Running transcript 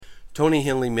Tony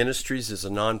Henley Ministries is a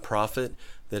nonprofit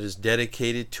that is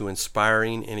dedicated to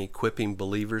inspiring and equipping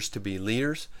believers to be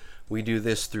leaders. We do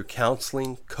this through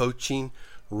counseling, coaching,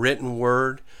 written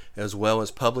word, as well as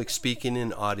public speaking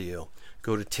and audio.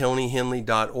 Go to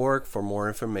tonyhenley.org for more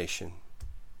information.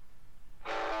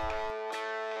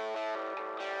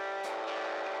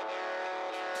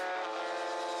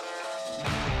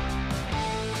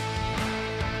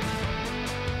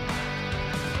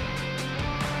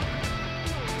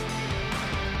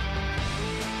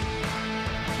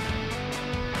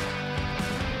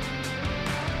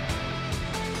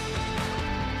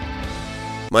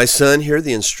 My son, hear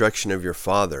the instruction of your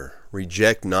father.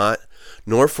 Reject not,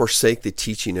 nor forsake the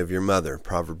teaching of your mother.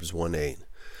 Proverbs 1:8.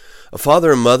 A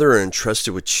father and mother are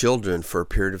entrusted with children for a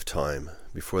period of time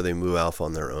before they move off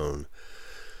on their own.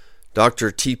 Dr.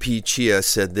 T.P. Chia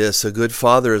said this: a good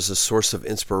father is a source of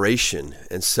inspiration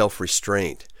and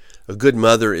self-restraint. A good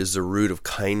mother is the root of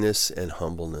kindness and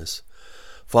humbleness.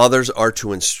 Fathers are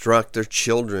to instruct their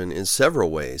children in several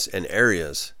ways and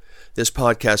areas. This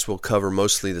podcast will cover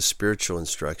mostly the spiritual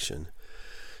instruction.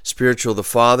 Spiritual, the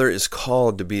father is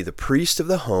called to be the priest of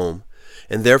the home,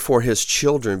 and therefore his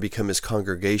children become his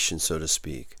congregation, so to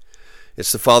speak.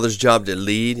 It's the father's job to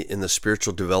lead in the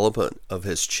spiritual development of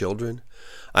his children.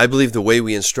 I believe the way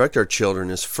we instruct our children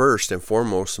is first and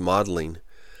foremost modeling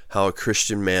how a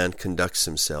Christian man conducts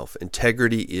himself.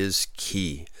 Integrity is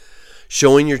key.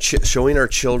 Showing our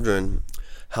children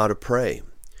how to pray,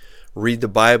 read the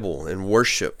Bible, and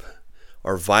worship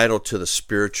are vital to the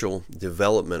spiritual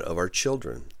development of our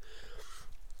children.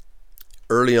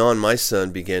 Early on, my son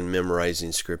began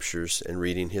memorizing scriptures and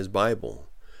reading his Bible.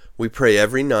 We pray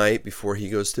every night before he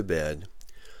goes to bed,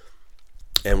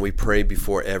 and we pray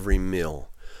before every meal.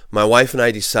 My wife and I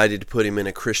decided to put him in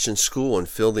a Christian school and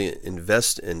feel the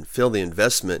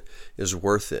investment is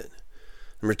worth it.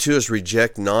 Number 2 is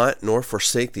reject not, nor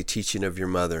forsake the teaching of your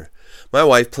mother. My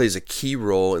wife plays a key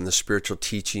role in the spiritual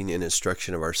teaching and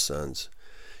instruction of our sons.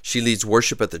 She leads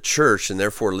worship at the church and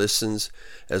therefore listens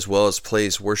as well as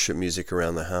plays worship music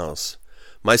around the house.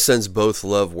 My sons both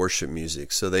love worship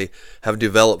music, so they have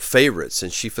developed favorites,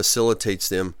 and she facilitates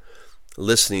them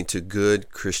listening to good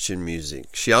Christian music.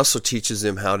 She also teaches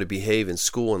them how to behave in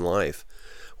school and life.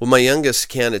 When my youngest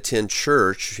can't attend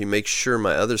church, she makes sure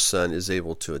my other son is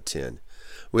able to attend.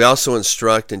 We also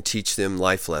instruct and teach them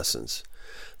life lessons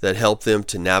that help them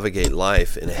to navigate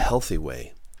life in a healthy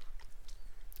way.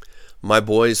 My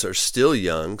boys are still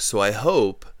young, so I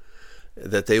hope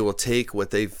that they will take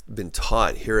what they've been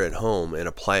taught here at home and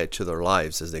apply it to their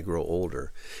lives as they grow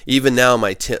older. Even now,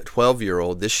 my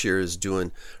 12-year-old this year is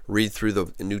doing read through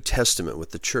the New Testament with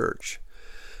the church.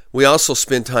 We also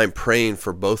spend time praying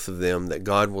for both of them that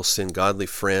God will send godly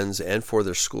friends and for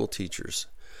their school teachers.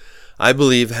 I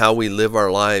believe how we live our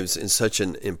lives is such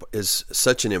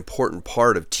an important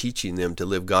part of teaching them to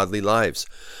live godly lives.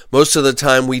 Most of the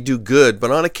time we do good,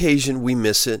 but on occasion we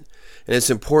miss it, and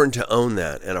it's important to own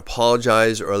that and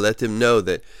apologize or let them know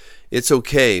that it's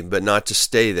okay, but not to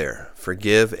stay there.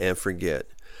 Forgive and forget.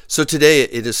 So today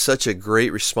it is such a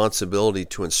great responsibility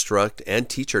to instruct and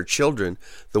teach our children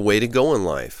the way to go in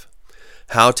life,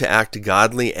 how to act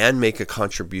godly and make a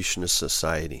contribution to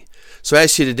society. So I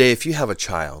ask you today, if you have a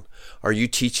child, are you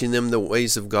teaching them the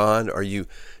ways of God? Are you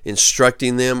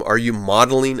instructing them? Are you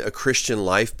modeling a Christian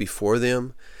life before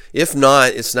them? If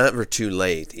not, it's never too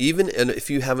late. Even if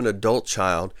you have an adult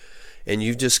child and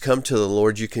you've just come to the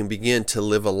Lord, you can begin to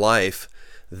live a life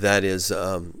that is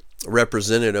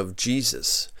representative of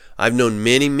Jesus. I've known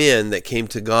many men that came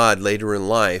to God later in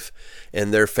life,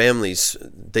 and their families,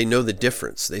 they know the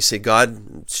difference. They say,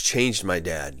 God's changed my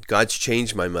dad. God's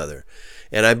changed my mother.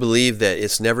 And I believe that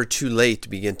it's never too late to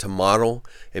begin to model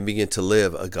and begin to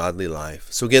live a godly life.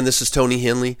 So again, this is Tony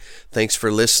Henley. Thanks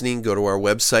for listening. Go to our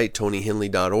website,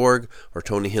 tonyhenley.org or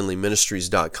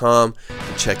tonyhenleyministries.com,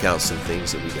 and check out some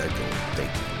things that we got going.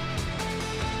 Thank you.